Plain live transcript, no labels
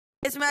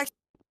It's Max.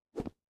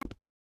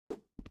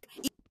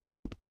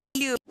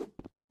 You.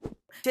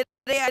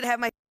 Today I'd have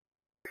my.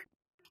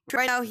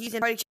 Right now he's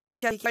in party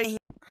chat.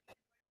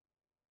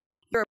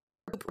 You're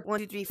 1,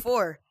 2, 3,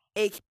 4.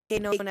 A.K.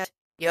 known as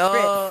Yo.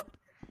 Griff.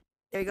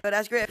 There you go.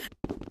 That's Griff.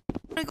 I'm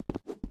gonna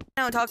go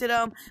now and talk to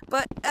them.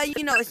 But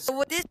you know, so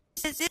what this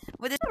is,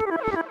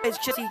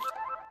 it's just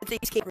it's an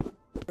escape room.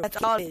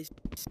 That's all it is.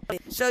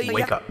 So you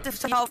Wake have up. to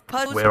solve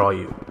puzzles. Where are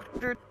you?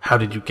 How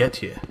did you get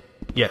here?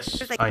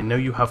 Yes, like I know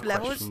you have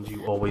levels. questions,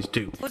 you always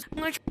do.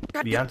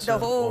 The answer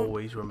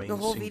always remains the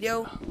whole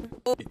singular.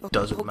 video. It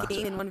doesn't whole matter.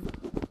 game in one.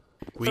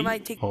 We, So it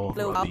might take or a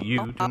little rather you,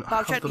 do I'll not try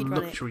have to the speedrun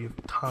it. luxury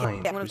of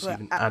time Yeah, to receive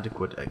an I-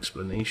 adequate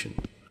explanation.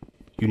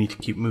 You need to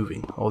keep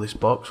moving, or this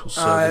box will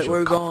serve as Alright, your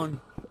we're coffin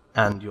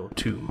going. and your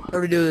tomb. How do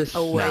we do this?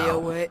 Oh wait, Now. oh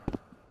wait.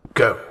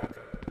 Go!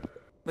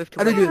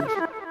 How do we do this?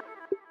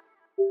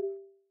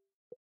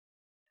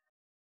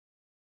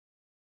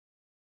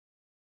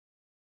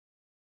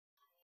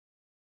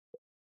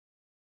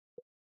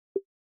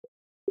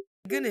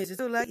 Goodness, it's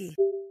so lucky.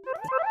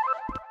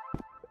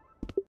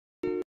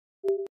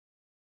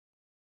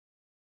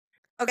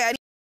 Okay, I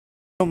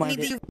Don't mind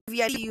need it. the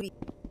UV.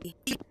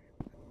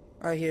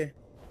 Right here.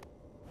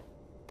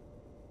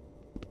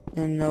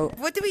 And note.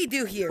 What do we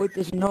do here? With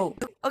this note.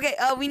 Okay,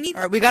 we need.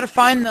 Alright, we gotta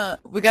find the.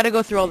 We gotta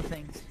go through all the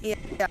things. Yeah.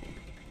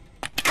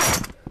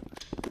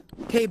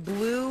 Okay,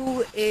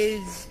 blue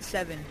is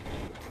 7.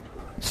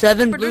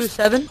 7? Blue is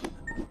 7?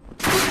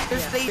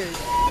 There's lasers.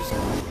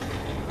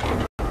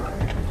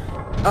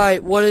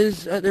 Alright, what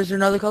is. There's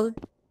another color?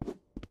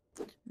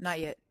 Not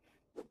yet.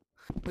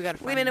 We gotta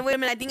find Wait a minute, wait a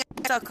minute. I think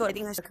I saw code.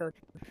 Code.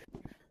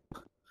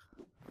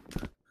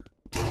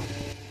 I'm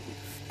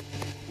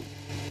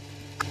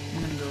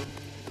gonna go.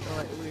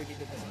 Alright, we already did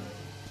this.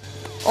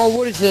 Oh,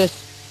 what is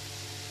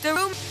this? The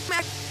room.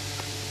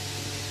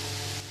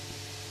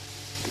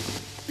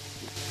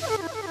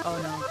 Oh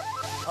no.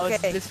 Oh, Okay.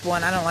 it's this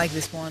one. I don't like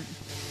this one.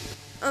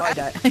 Oh, I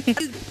died.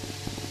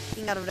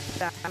 Getting out of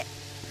that.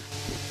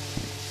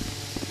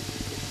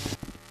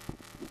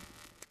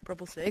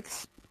 Purple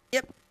 6.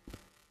 Yep.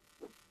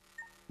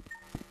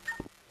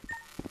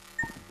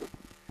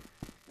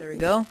 There we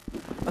go.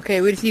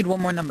 Okay, we just need one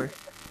more number.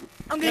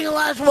 I'm getting the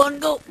last one.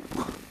 Go.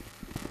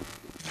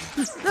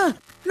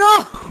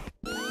 No.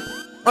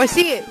 Oh, I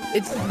see it.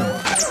 It's.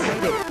 I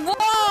made it.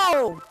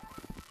 Whoa!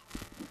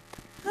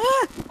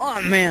 Ah!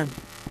 Oh man.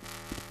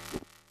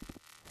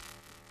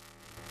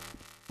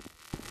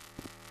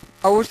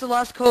 Oh, where's the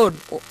last code?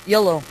 Oh,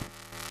 yellow.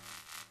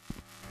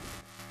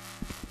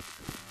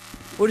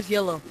 What is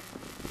yellow?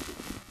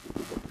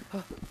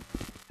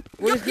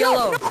 What is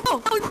yellow?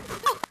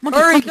 Monkey,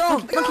 Hurry, monkey, go,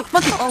 monkey, go. monkey,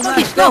 monkey. Oh,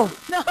 Monkey, nice, go.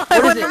 No, I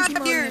What went is it? monkey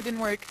mode and it didn't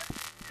work.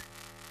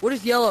 What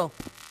is yellow?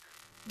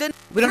 Then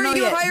We don't know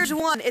yet. Requires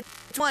 1. It's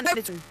 1.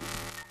 It's 1.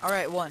 All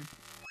right, 1.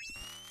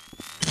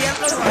 Yeah,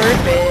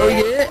 Perfect. Oh, we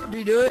did it? Did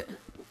we do it?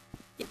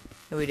 Yeah,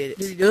 we did it.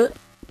 Did we do it?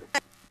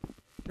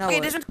 Now okay,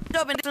 what? this one's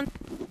open. This one.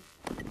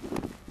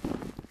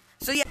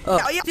 So yeah, Oh.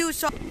 all you have to do is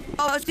solve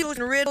puzzles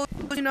and riddles,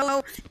 you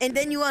know, and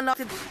then you unlock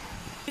it.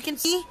 You can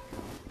see.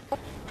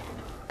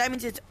 That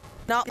means it's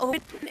not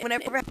open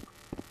whenever I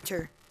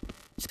enter.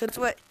 So that's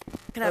what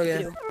can have Okay.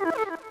 to do.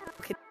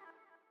 Okay,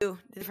 do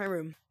the different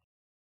room.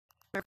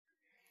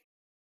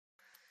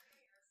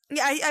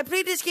 Yeah, I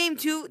played this game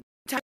 2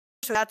 times,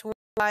 so that's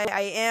why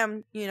I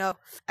am, you know,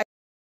 I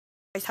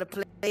just how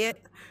to play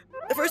it.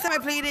 The first time I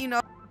played it, you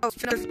know,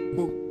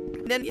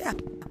 then yeah.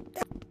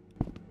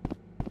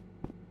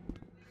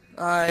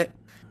 Alright.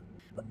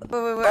 Wait,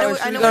 Alright,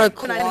 so I we know got a what-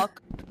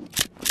 clock.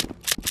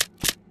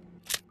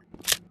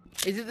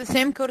 Is it the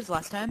same code as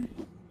last time?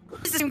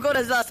 It's the same code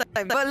as last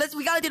time, but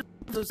we gotta do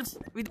those.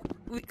 We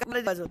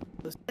gotta do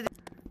those.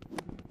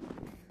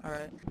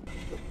 Alright.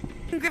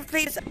 Griff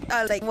plays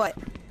like what?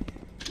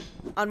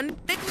 On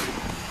Monday?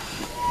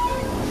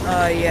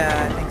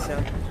 Yeah, I think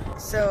so.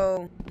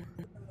 So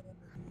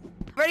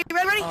ready?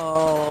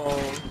 Oh.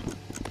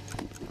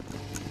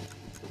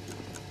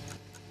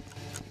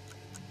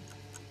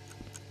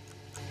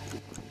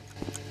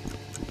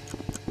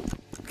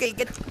 Okay,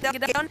 get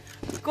down.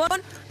 Go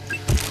on.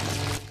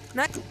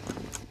 Nice.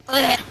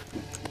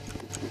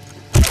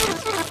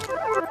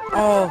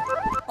 Oh.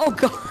 Oh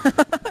god.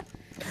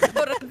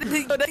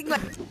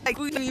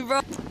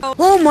 Bro.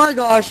 Oh my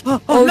gosh. Oh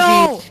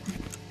no. geez.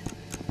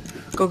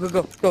 Go.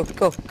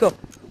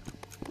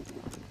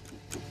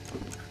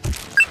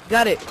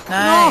 Got it.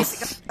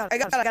 Nice. I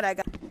got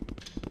it.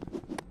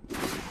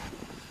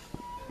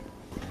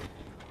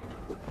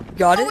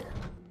 Got it?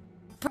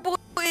 Purple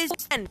is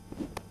 10.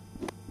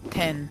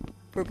 10.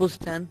 Purple's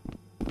 10.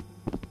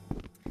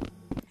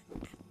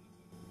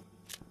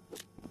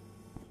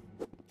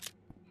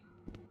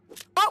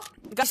 Oh,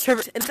 got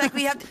it. It's like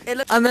we have to, it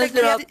looks I messed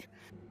like it we up. have to,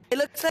 it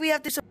looks like we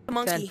have to summon a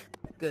monkey. 10.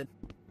 Good.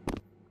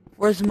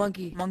 Where's the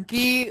monkey?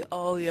 Monkey?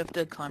 Oh, you have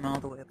to climb all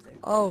the way up there.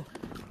 Oh.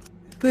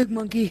 Big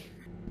monkey.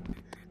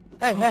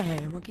 Hey,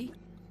 monkey.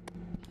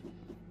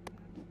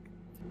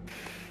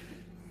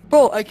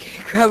 Bro, I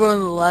can't grab on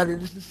the ladder.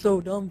 This is so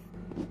dumb.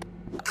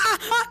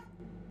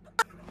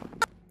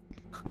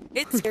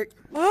 It's scared.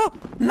 Oh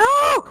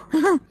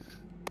no!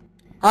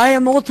 I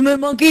am ultimate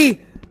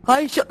monkey.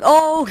 I shall.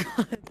 Oh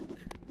god!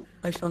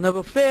 I shall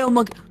never fail,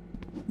 monkey.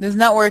 This is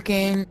not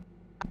working.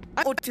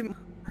 I go to.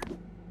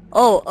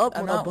 Oh, up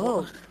I'm or not-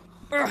 above.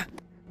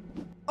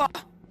 Oh,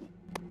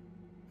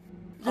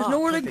 There's Ah,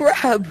 nowhere to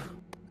perfect. grab.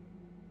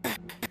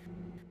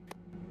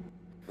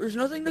 There's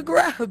nothing to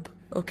grab.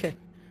 Okay.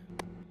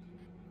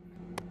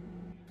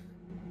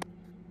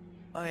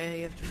 Oh yeah,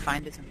 you have to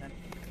find it sometime.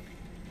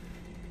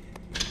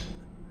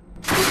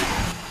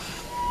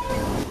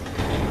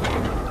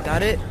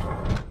 Got it?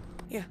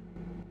 yeah.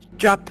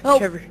 Drop, Oh.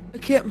 Trevor. I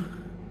can't.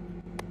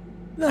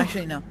 No.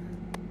 Actually, no.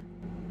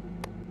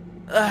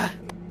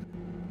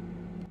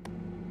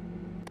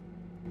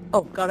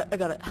 Oh, got it. I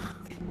got it.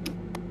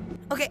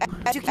 Okay,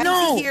 as you can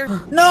No! see here,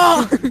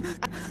 No!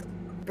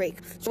 break.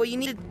 So what you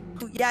need to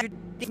do, yeah,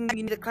 you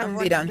need to climb I'm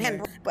one be down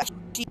hand, here. but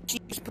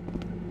she's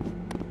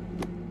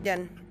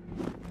then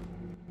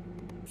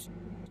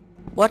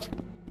What?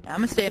 I'm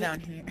gonna stay down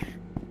here.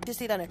 just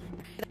stay down there.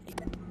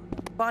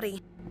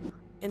 Body,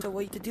 and so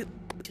what you to do,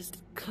 just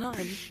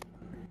climb.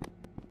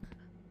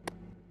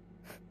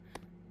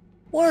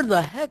 Where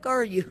the heck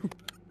are you?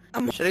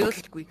 Should I go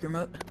Okay. squeaker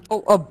mode?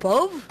 Oh,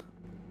 above?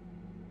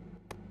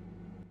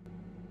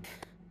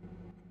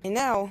 And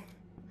now,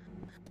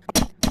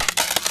 Now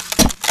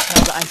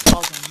the ice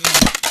falls on me.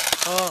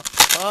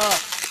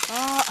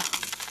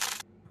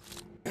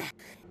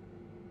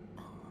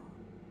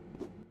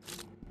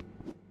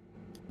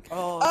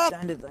 Oh, it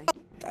sounded like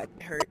that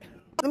hurt.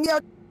 let me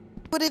out.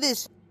 What it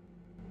is?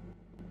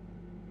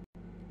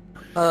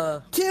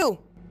 2.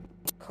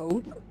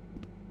 Code?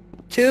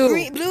 2.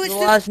 Green- blue is the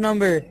 2. last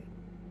number.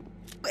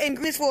 And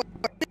green is 4.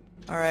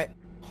 Alright.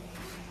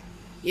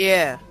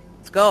 Yeah,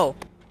 let's go.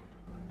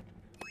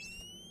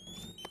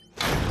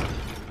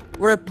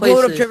 We're at places.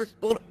 Blow it up, Trevor.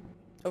 Blow it up.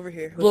 Over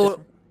here. with Blow this it up.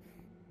 one.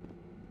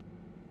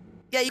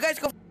 Yeah, you guys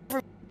go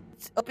for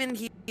up in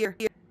here.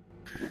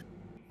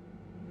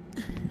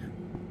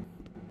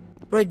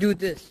 What do I do with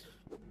this?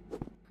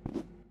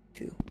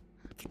 2.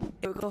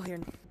 Here we go here.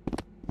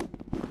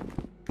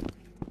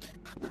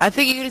 I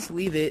think you can just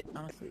leave it,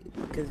 honestly,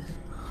 because...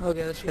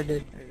 Okay, that's what I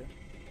did. There you go.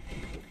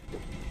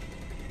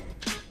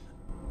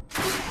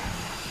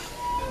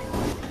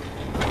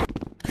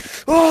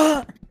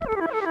 Ah!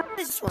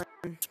 This one.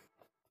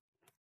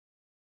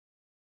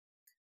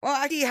 Well,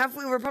 actually,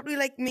 halfway. We're probably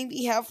like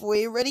maybe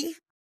halfway ready.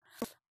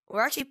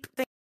 We're actually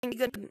thinking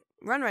good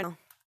run right now.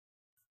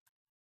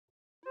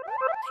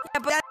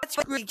 Yeah, but that's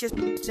really just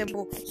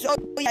simple. So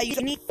yeah, you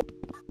need.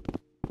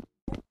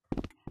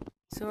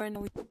 So right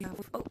now we have.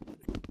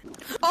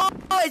 Oh,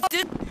 it's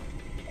this.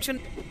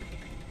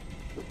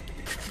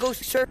 Go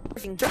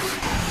surfing.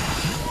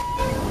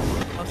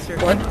 Oh, sir.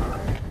 What?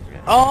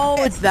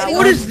 Oh, it's that one.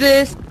 What is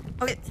this?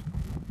 Okay.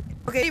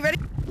 Okay, you ready?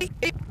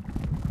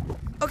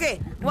 Okay.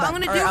 What I'm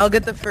gonna do? Alright, I'll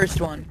get the first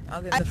one.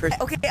 I'll get the first.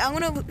 Okay, I'm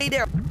gonna stay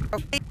there.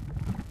 Okay.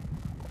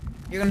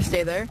 You're gonna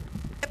stay there?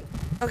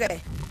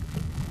 Okay.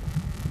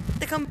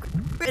 To come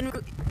and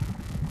with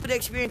the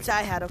experience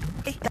I had.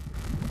 Okay.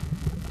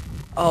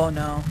 Oh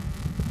no.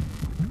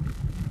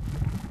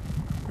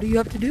 What do you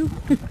have to do?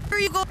 Here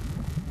you go.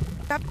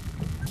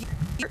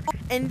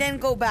 And then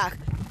go back.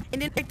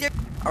 And then right there,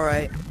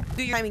 Alright.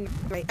 do your timing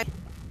right.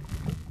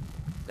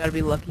 Gotta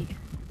be lucky.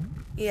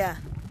 Yeah.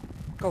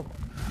 Go.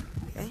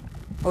 Okay.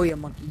 Oh yeah,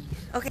 monkeys.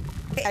 Okay.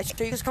 Okay. I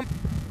show you just come.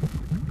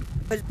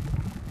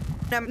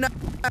 No.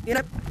 You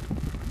know.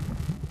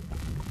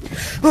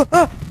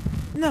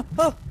 No.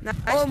 Oh. Nice,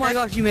 Oh my nice.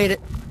 gosh, you made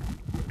it.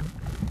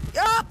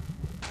 Ah!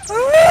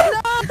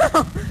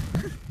 No.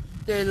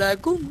 They're like,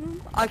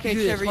 I can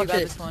do this. Trevor, you Watch got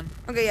this. this one.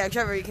 Okay, yeah,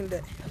 Trevor, you can do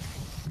it.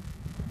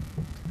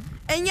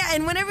 And yeah,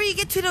 and whenever you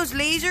get to those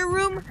laser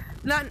room,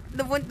 not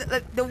the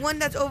one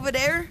that's over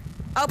there,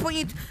 I'll point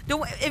you.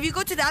 If you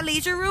go to that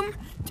laser room,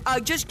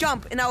 just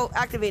jump and I'll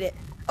activate it.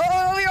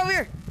 Oh, over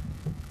here.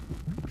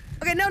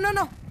 Okay, no.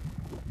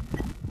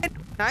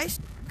 Nice.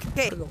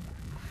 Okay.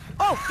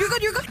 Oh,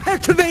 you're good.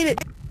 Activate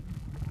it.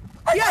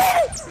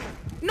 Yes.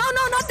 No,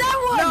 not that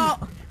one.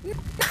 No.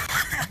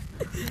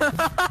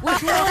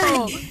 Which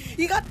one?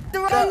 You got the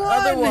wrong The one.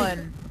 other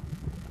one.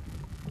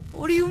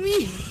 What do you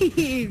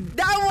mean?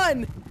 That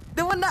one.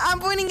 The one that I'm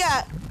pointing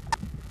at.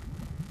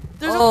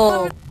 There's a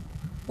Oh. one.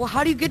 Well,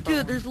 how do you get to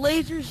it? There's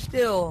lasers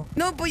still.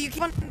 No, but you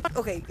keep on.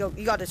 Okay, go.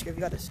 You got this, Griff.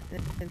 You got this.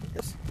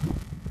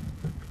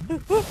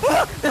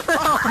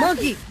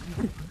 Monkey.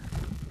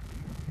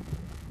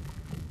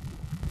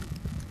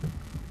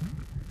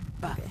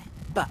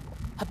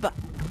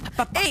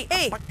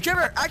 Hey,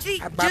 Trevor.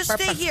 Actually, just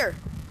stay here.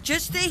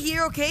 Just stay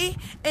here, okay?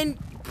 And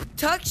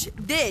touch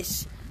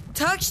this.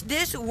 Touch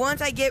this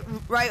once I get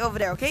right over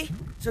there, okay?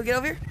 So get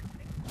over here.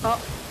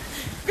 Oh.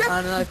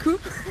 Griff.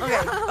 Coop.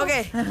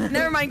 Okay.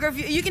 Never mind,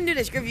 Griff. You can do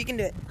this. Griff, you can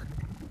do it.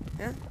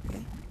 Yeah.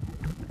 Okay.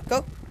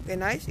 Go. Okay,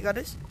 nice. You got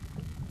this.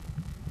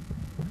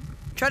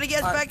 Try to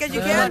get as back as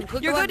you can.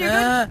 You're good.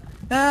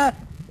 I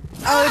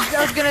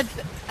was gonna.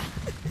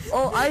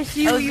 Oh, I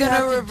see what you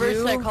have to do.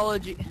 reverse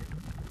psychology.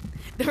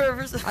 The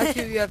reverse. I see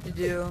what you have to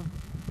do.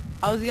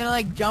 I was gonna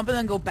like jump and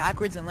then go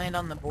backwards and land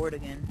on the board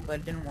again, but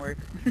it didn't work.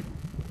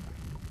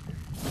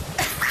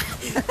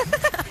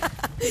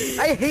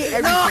 I hate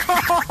everything.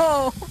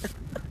 No!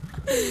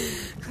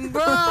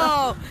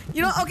 Bro!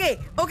 You know, okay,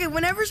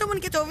 whenever someone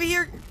gets over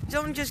here,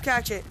 don't just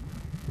catch it.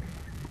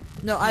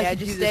 No, I should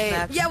just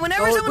stay. Yeah,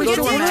 whenever someone gets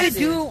what in, do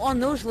you do on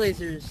those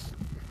lasers?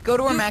 Go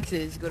to where Max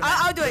is. Go to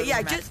Max. I'll do it.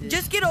 Yeah,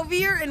 just get over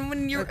here, and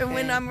when you're and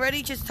when I'm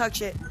ready, just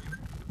touch it.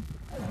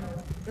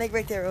 Like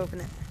right there,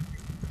 open it.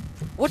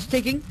 What's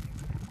ticking?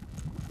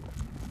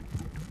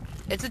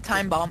 It's a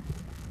time bomb.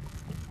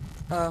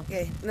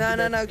 Okay.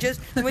 No.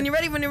 Just when you're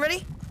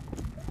ready.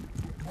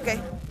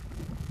 Okay.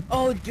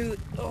 Oh, dude.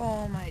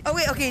 Oh my. Oh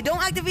wait. Okay.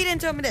 Don't activate it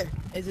until I'm there.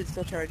 Is it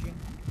still charging?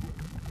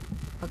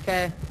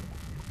 Okay.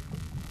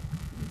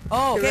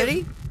 Oh, okay.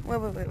 Ready?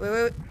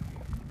 Wait.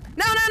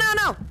 No.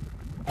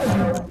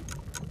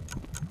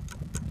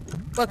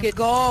 Fuck it.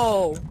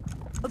 Go.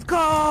 Let's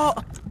go.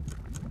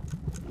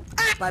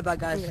 Bye,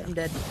 guys. I'm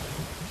dead.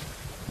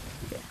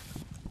 Okay.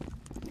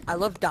 I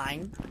love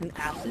dying in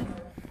acid.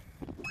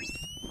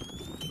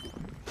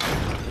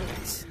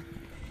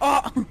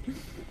 Oh.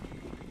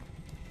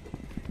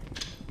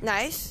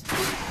 Nice.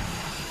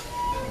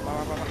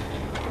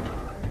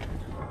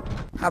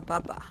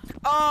 Papa.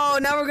 Oh,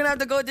 now we're gonna have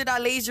to go to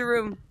that laser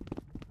room.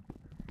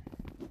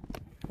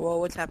 Whoa,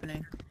 what's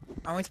happening?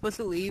 Are we supposed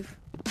to leave?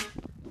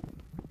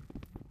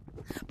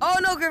 Oh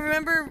no, Griff,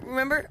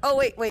 remember? Oh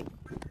wait.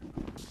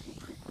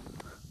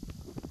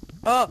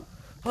 Oh,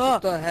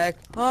 what the heck?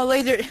 Oh,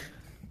 laser.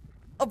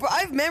 Oh, bro,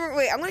 I've memorized.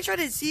 Wait, I'm gonna try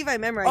to see if I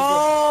memorized it.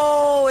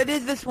 Oh, it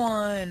is this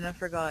one. I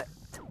forgot.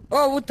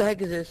 Oh, what the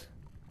heck is this?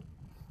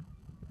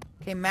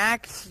 Okay,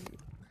 Max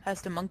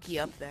has to monkey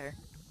up there.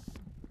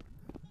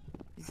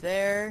 He's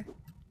there.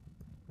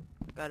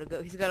 Gotta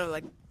go. He's gotta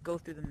like go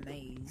through the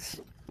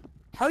maze.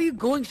 How are you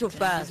going so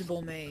fast?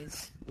 Invisible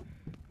maze.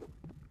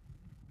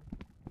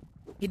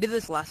 He did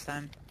this last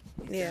time.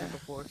 Yeah.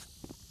 Before.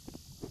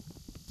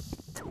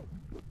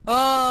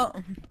 Oh.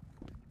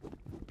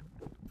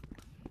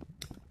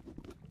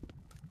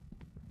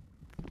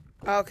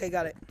 Okay,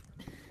 got it.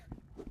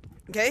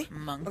 Okay.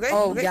 Monk. Okay.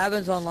 Oh, okay.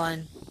 Gavin's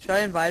online. Should I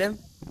invite him?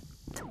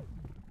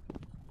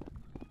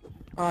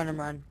 Oh, never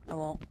mind. I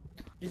won't.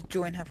 Just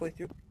join halfway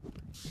through.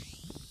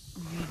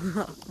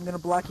 I'm gonna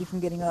block you from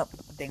getting up.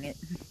 Dang it.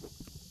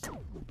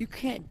 You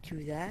can't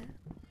do that.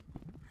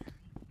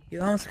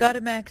 You almost got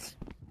it, Max.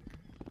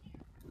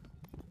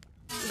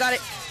 Got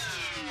it.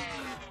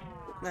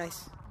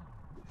 Nice.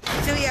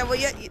 So yeah, well,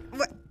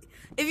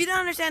 if you don't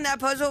understand that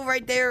puzzle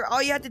right there,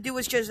 all you have to do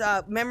is just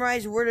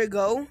memorize where to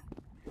go.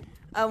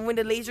 When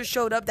the laser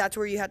showed up, that's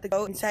where you have to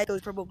go, inside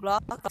those purple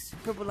blocks,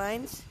 purple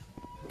lines,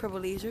 purple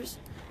lasers.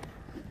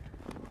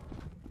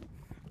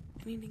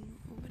 Anything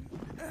open?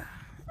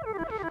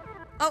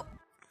 Oh.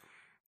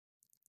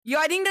 Yo,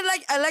 I think the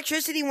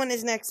electricity one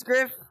is next,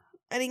 Griff.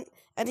 I think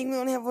we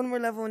only have one more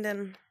level and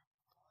then.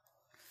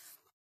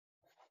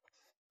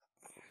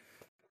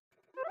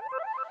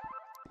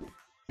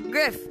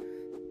 Griff.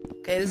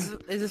 Okay, is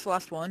this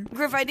last one?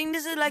 Griff, I think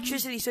this is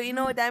electricity, so you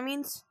know what that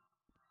means?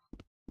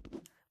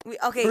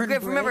 Okay, Burn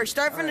Griff, bread. remember,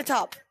 start from the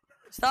top.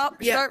 Start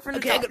from the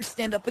okay, top. I gotta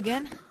stand up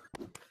again.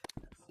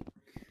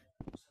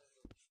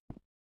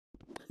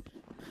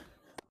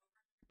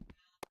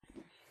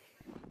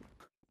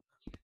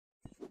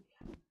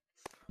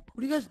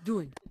 What are you guys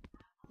doing?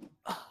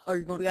 Oh,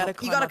 you're going. You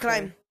gotta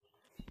climb.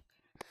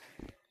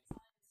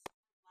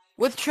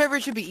 With Trevor,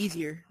 it should be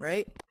easier,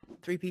 right?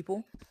 3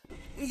 people.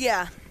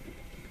 Yeah.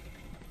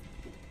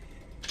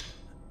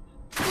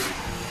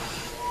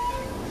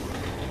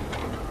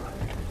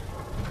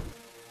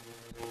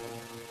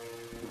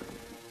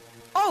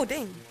 Oh,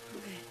 dang.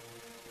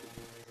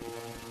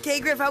 Okay,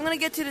 Griff, I'm gonna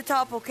get to the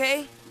top,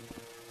 okay?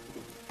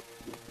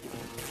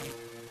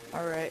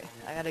 Alright,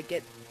 I gotta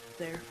get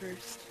there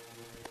first.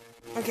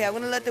 Okay, I'm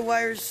gonna let the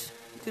wires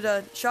do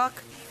the shock.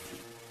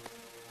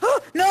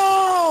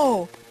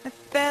 No! I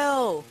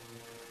fell!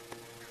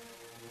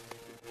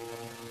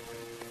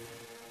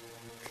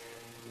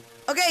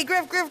 Okay,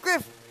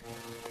 Griff.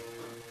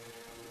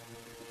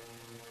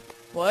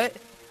 What?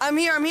 I'm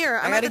here.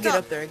 I I'm gotta at the get top.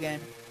 up there again.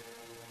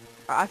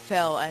 I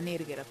fell. I need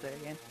to get up there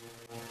again.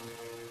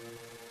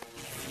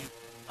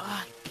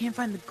 I can't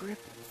find the grip.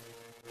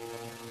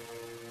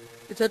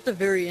 It's at the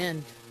very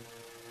end.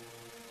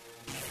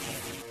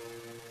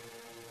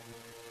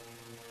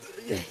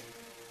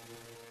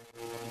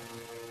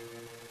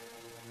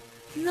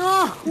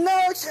 No!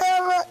 No,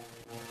 Trevor!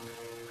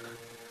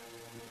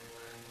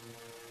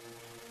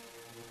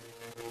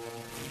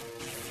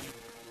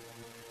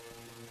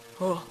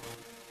 Oh.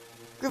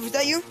 Griff, is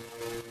that you?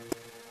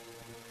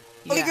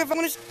 Yeah. Okay, Griff, I'm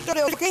gonna start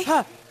it, okay?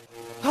 Ha!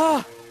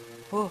 Ha!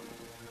 Oh.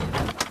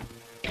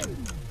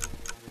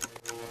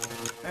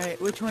 Alright,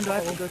 which one do I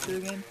have to go to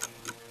again?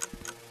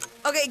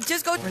 Okay,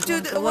 just go Where's to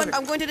one? the Oh, one. look.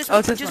 I'm going to this Oh, one.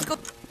 it's this Just one.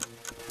 go.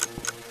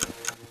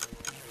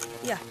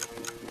 Yeah.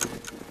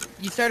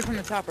 You started from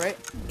the top, right?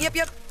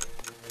 Yep.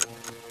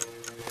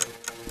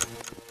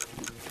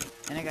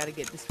 And I gotta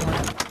get this one.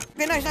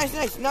 Okay,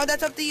 nice. No,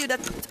 that's up to you.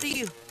 That's up to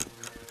you.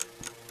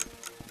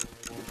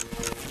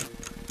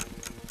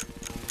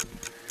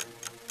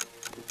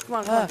 Come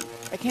on, come on.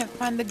 I can't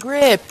find the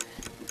grip.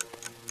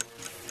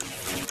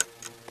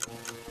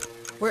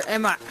 Where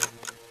am I?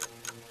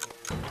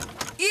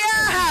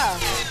 Yeah!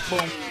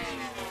 Boom.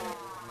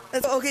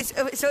 Okay,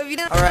 so if you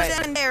didn't Alright.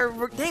 understand there,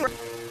 hang on.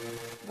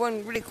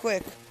 One really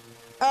quick.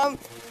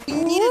 You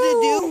needed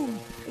to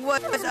do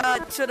was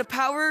so the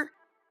power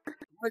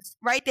was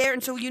right there,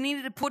 and so you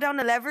needed to pull down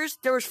the levers.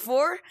 There was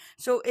 4,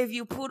 so if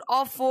you pulled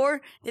all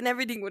 4, then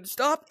everything would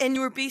stop, and you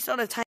were based on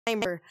a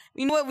timer.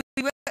 You know what?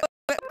 We went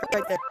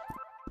right there.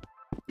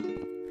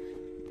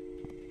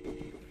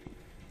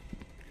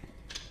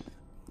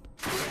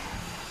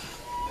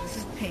 This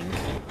is pink.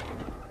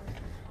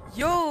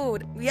 Yo,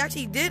 we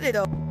actually did it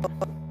though.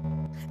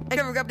 I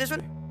ever grab this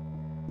one?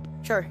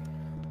 Sure.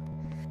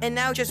 And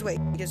now just wait,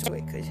 cause I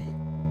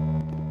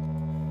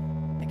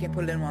can't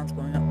put it in while it's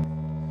going up.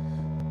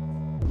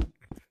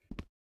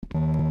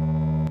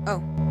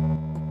 oh,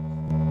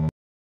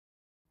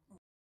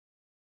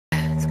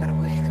 It's gotta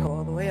go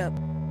all the way up.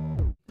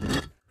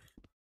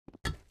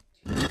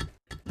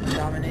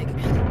 Dominic.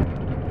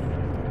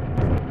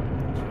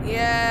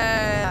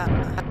 yeah,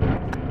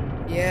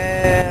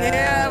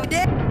 Yeah. we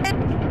did.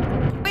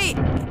 Wait,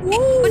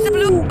 what's the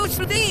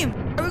blue theme?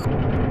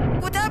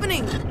 What's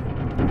happening?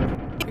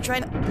 You're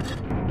trying to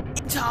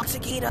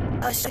intoxicate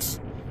us.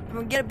 I'm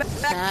gonna get it back.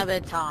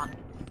 Sabotage.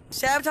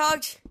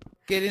 Sabotage.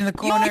 Get in the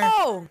corner.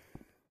 Yo,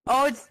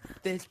 Oh, it's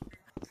this.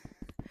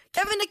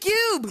 Kevin the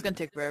Cube. It's gonna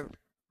take forever.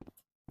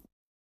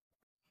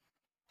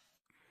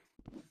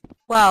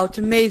 Wow, it's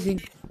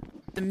amazing.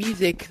 The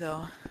music,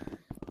 though.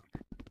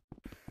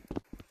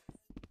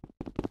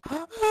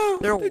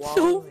 They're It's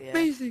so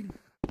amazing.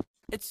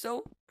 It's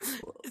gonna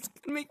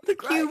make the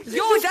cry. cube.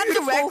 Yo, is that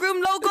the Rec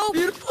Room logo?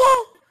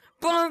 Beautiful.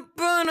 Bum,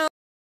 bum,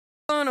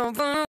 bum, bum,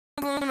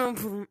 bum,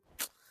 bum,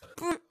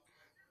 bum.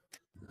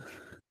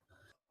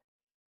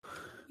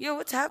 Yo,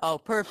 what's happening? Oh,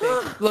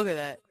 perfect. Look at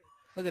that.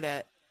 Look at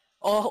that.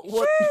 Oh,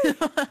 what?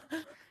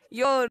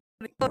 Yo,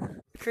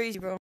 crazy,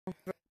 bro.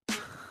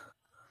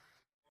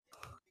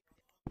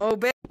 Oh,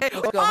 babe. Let's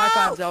go. High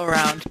fives all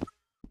around.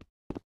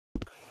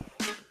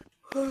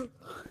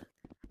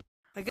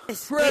 I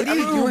guess. What are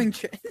you doing?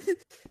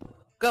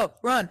 Go,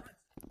 run.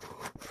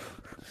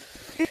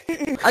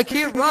 I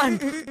can't run.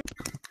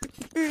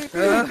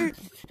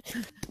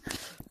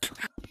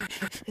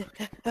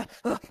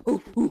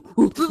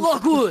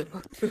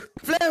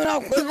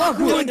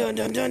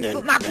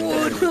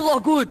 Lockwood. Lockwood.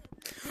 Lockwood.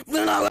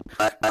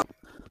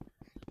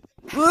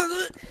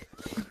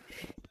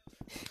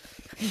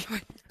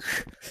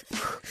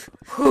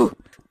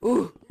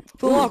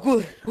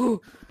 Lockwood.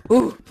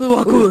 Lockwood.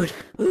 Lockwood.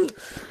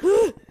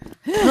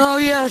 Oh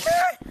yes.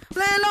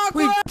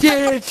 We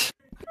did it.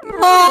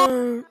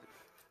 Oh.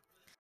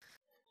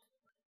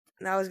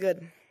 That was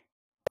good.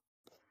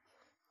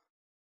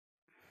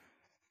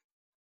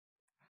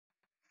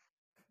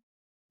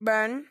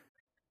 Burn.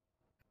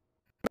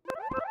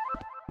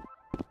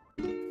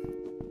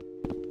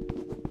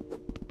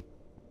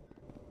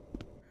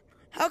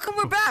 How come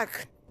we're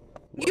back?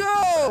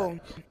 Yo!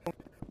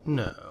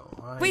 No,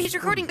 Wait, he's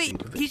recording. wouldn't Wait,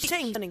 think of he's it.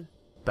 saying something.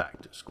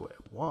 Back to square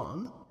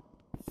one.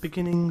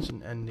 Beginnings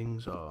and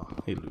endings are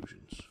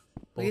illusions.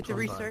 We get to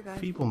Brought on by restart, guys.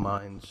 feeble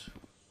minds,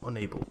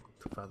 unable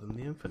to fathom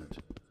the infinite.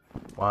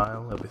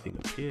 While everything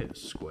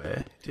appears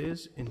square, it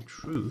is, in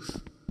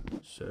truth,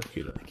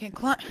 circular. I can't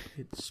climb.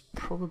 It's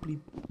probably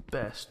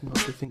best not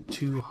to think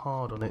too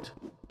hard on it.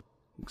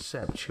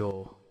 Accept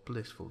your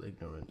blissful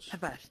ignorance. High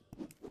fives.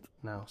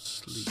 Now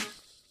sleep.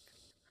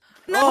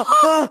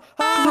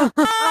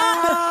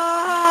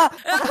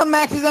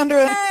 Max is under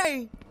it.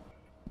 Hey!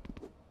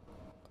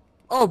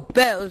 Oh,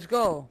 bet. Let's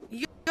go.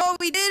 Yo,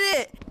 we did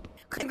it!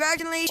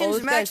 Congratulations, Oh,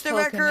 this Max guy's the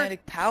record.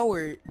 telekinetic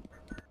power.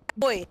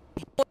 Boy,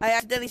 I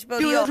accidentally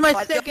spelled Dude, yo. that's my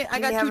Yo, second. I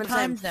you got have 2 a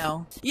times time.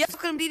 now. Yes,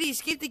 welcome DD.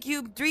 Escape the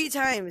cube 3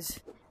 times.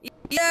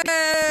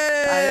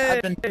 Yay!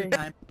 I've been 3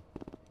 times.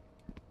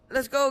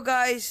 Let's go,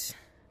 guys.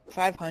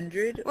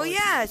 500? Well,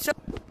 yeah, so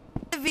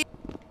he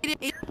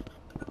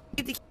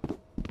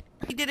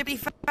did it pretty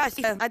fast.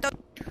 Yeah, I thought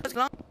it was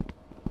long.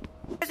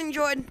 You guys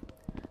enjoyed.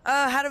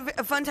 Had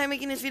a fun time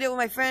making this video with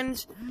my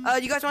friends.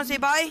 You guys want to say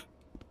bye?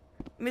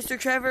 Mr.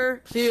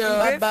 Trevor. See ya.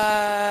 and Griff?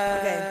 Bye-bye.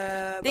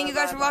 Okay. Thank you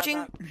guys for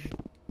watching.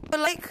 Put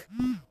a like.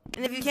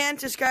 And if you can,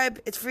 subscribe.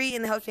 It's free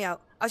and it helps me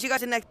out. I'll see you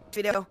guys in the next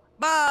video.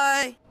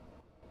 Bye!